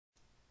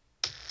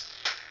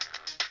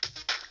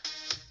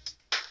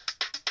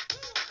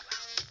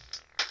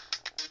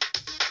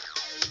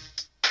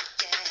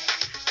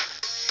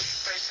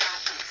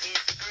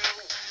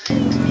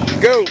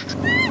Go!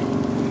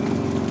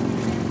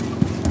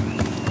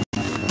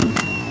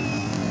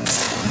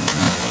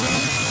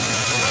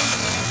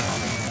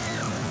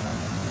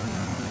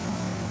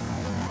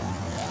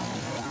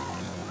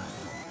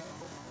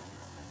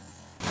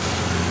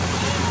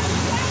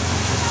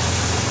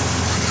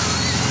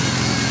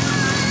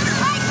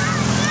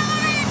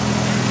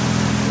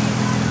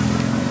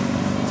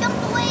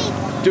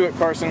 Do it,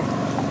 Carson.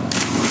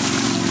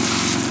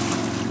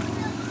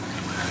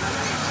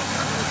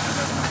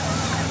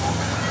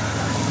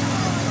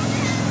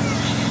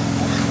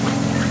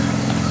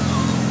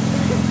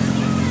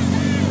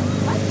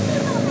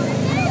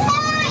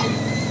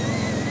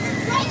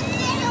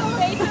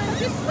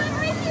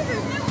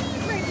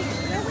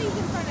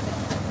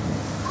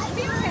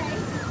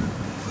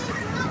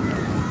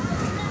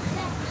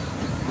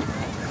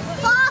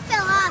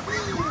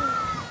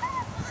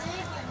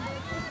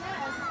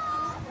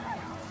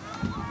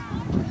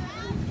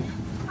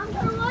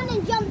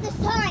 Jump this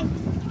time.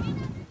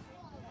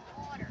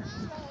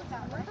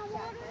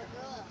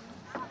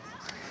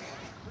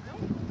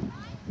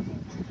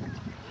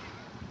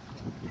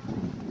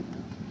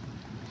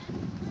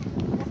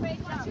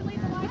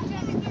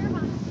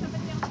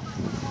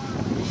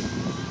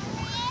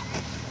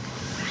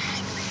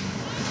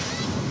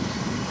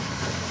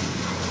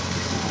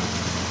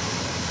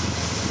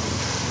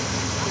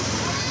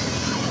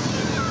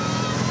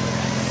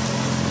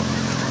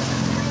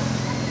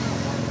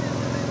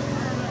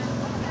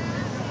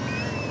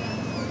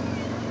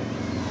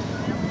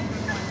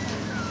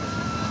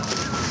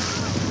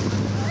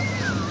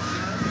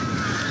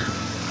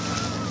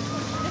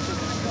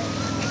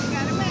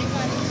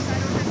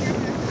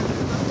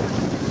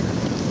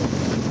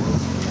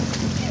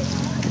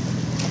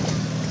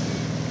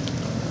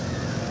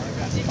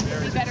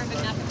 Better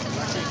than nothing.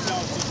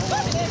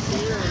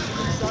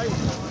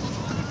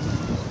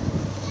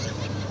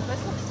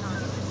 This looks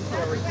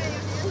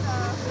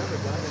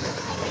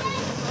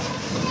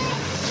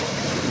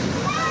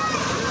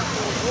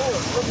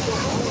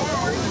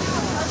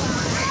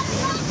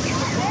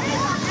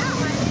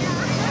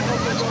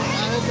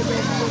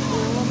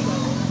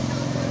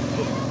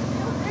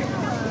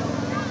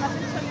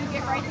until you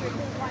get right here.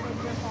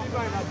 You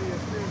might not be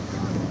as good.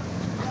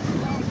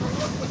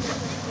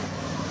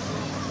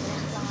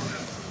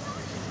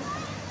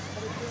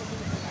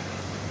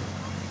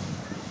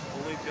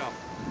 Jump.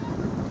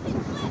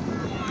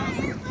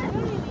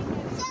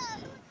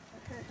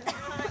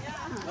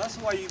 That's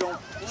why you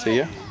don't play. See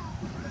ya.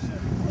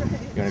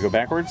 You want to go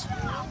backwards?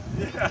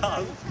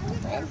 Yeah.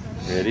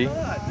 Ready?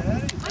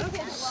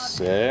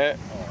 Set.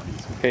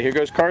 Okay, here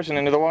goes Carson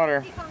into the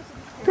water.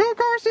 Go,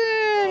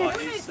 Carson!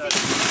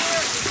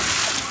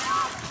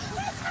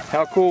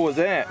 How cool was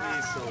that?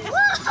 He's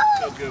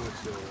so good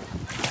with children.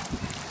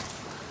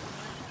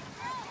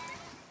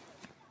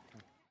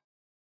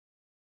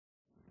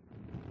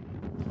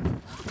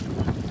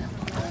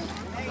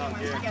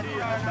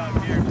 That's not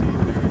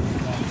guaranteed.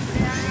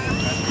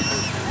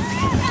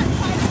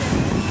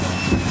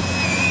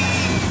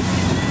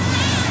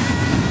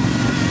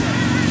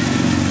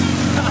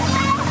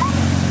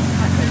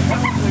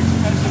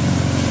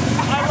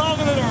 I love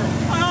it.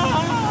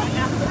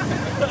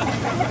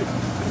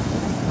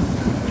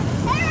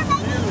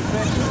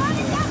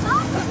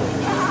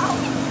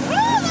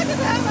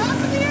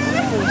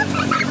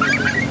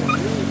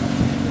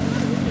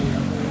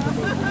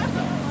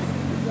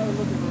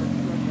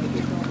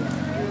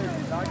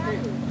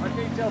 I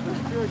can't tell if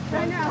it's good. I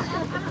know.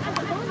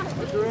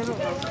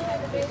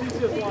 She's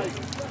just like,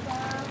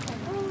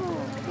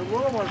 the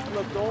little one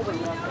flipped over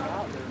and left it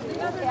out there.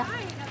 The other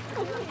night.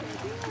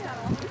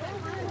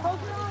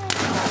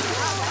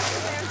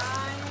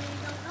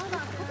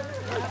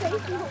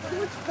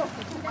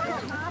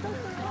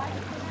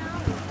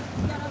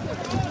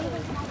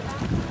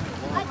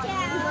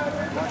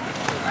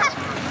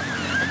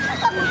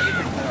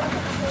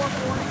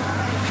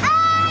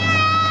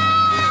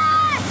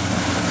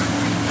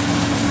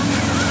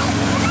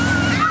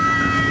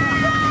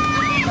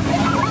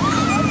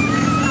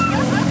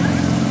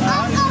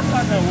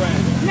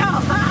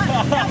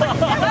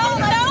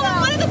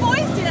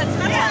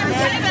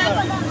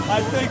 I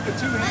think the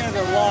two hands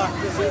are locked.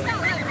 She's not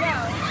letting go.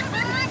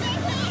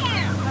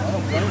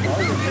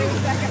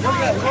 Look at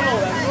that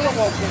little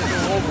one's going to go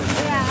over.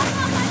 Yeah.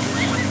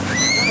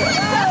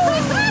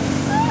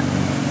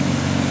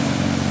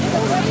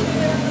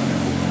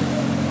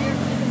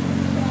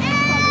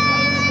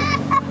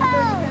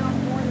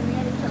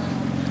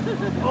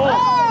 Oh!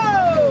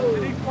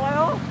 Did he fly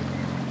off?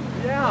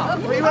 Yeah.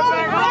 We went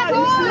back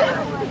on.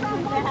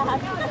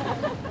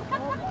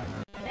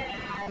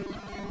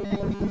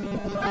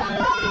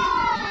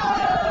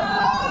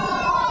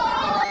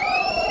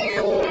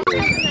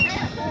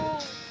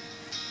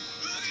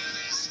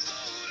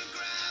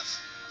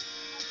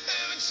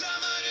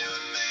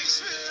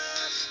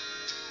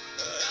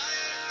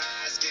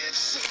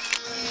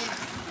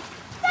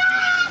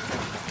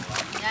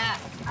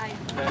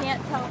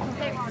 Can't tell from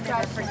the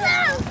start for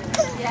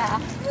Jennifer. Yeah.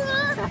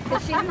 But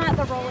she's not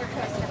the roller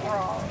coaster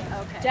girl.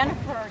 Okay.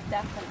 Jennifer,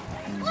 definitely.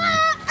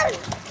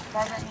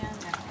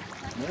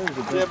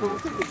 Yeah, but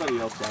with everybody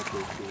else out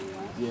there too.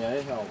 Yeah,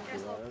 it helps.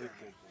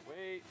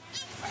 Wait.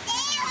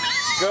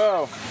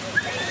 Go.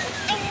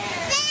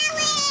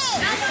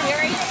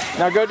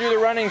 Now go do the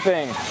running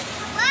thing.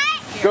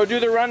 What? Go do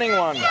the running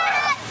one.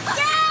 Yes!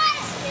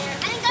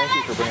 Thank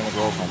you for bringing the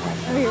girls home.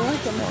 Oh, you're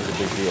welcome. That was a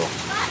big deal.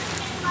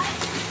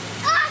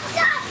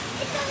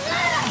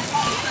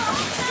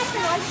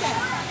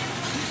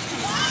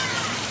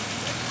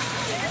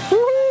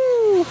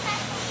 Woohoo!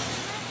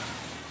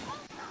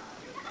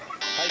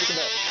 How you doing?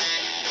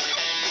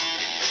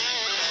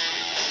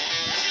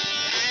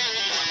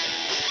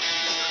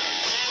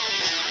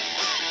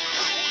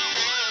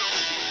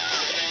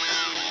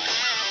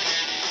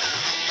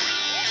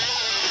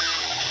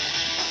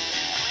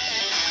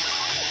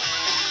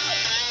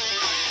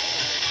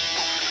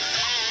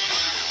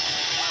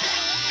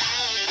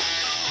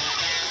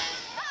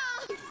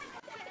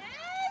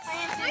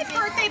 Happy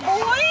birthday,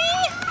 boy!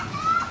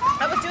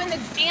 I was doing the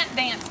ant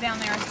dance down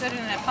there. I stood in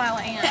a pile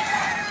of ants.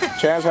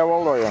 Chaz, how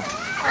old are you?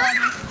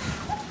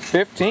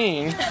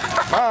 15?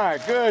 My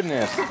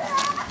goodness.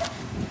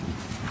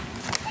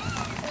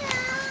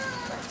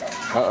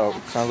 Uh-oh,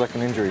 sounds like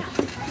an injury. I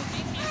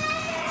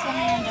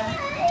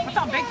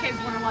thought big kids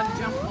weren't allowed to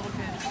jump little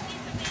kids.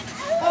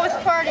 Oh, it's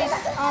parties.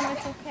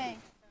 It's okay.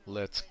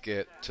 Let's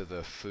get to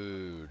the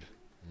food.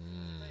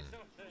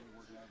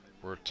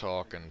 We're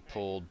talking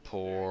pulled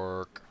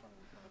pork,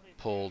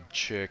 pulled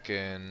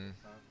chicken.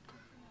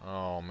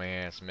 Oh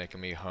man, it's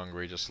making me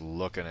hungry just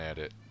looking at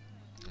it.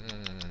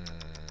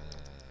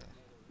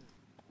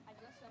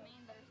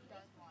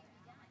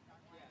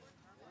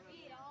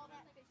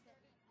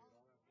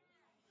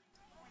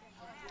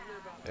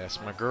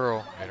 That's my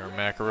girl and her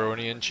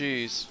macaroni and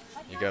cheese.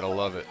 You gotta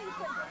love it.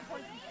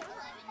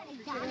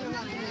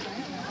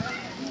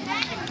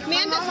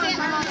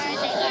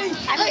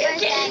 Happy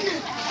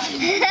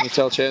birthday. Can you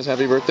tell Chaz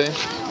happy birthday?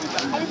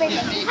 Happy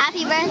birthday.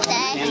 Happy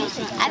birthday.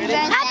 Happy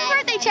birthday. Happy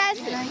birthday, Chaz.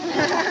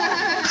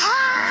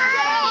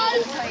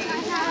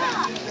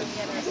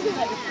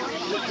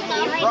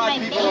 Brought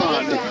people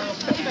on.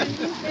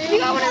 You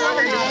got one of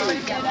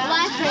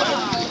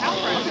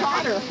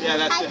those? Yeah,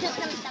 that's it.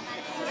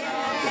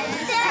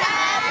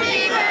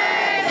 Happy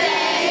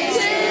birthday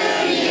to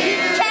you.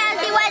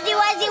 Chazzy, Wazzy,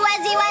 Wazzy,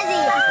 Wazzy,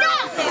 Wazzy.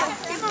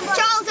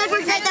 Charles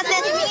Edward Wright the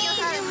Fifth.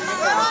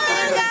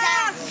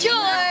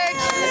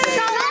 George.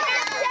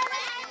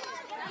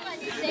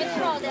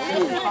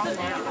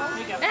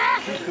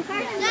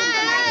 I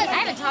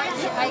haven't talked to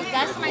her.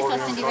 Last time I saw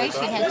Cindy Ray,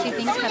 she had 2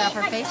 things cut off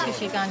her face because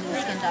she'd gone to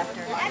the skin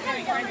doctor.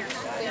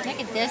 Look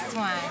at this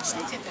one.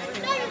 They're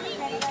her beauty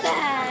marks.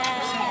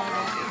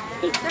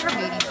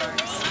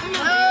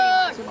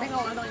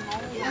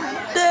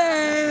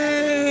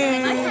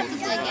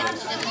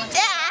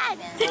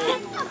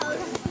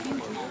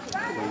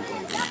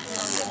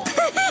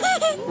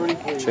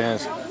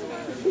 Chaz.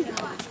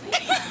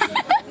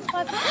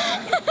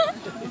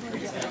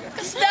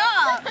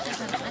 Stop.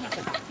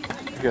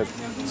 Good.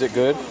 Is it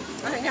good?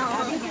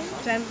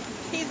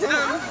 He's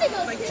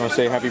Want to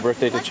say happy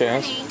birthday to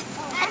Chaz?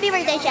 Happy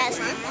birthday, Chaz.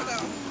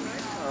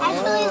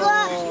 Actually,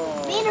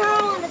 look, me and her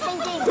are on the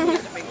same thing.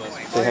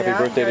 Say happy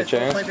birthday to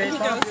Chaz.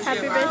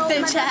 Happy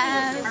birthday,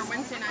 Chaz.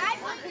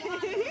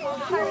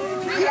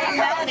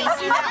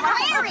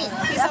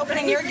 He's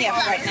opening your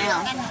gift right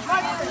now.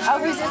 Oh,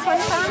 who's this one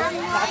from?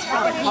 That's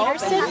from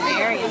Peterson?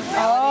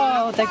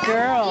 Oh, the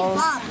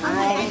girls.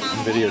 I'm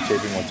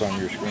videotaping what's on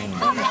your screen.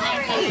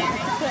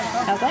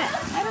 How's that?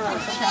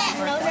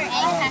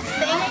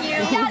 Thank you.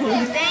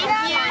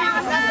 Thank you.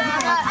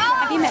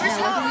 Have you met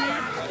Melody?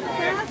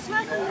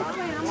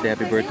 Say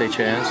happy birthday,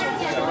 Chaz.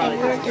 Happy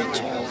birthday,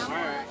 Chaz.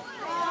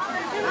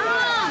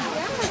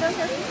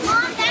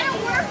 Mom, that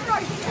don't work for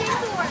us.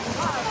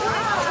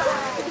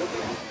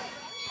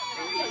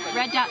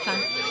 Red dots on.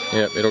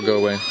 Yep, it'll go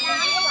away.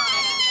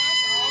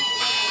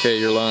 Okay,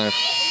 you're live.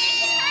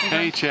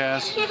 Hey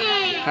Chaz,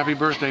 happy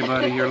birthday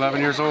buddy, you're 11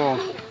 years old.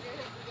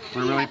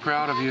 We're really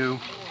proud of you.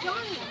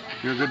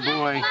 You're a good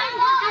boy.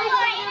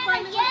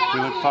 We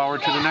look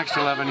forward to the next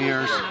 11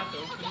 years.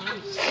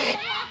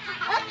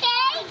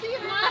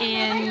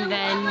 In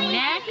the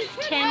next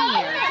 10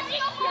 years,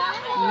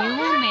 you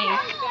will make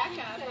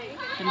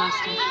the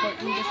most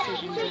important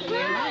decisions of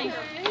your life.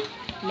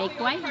 Make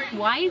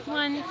wise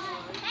ones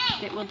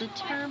that will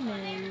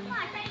determine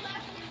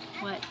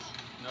what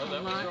a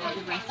lot of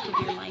the rest of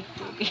your life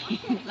will be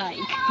like.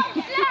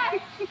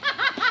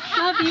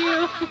 Love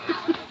you.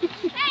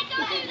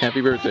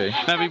 Happy birthday.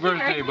 Happy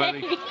birthday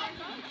buddy.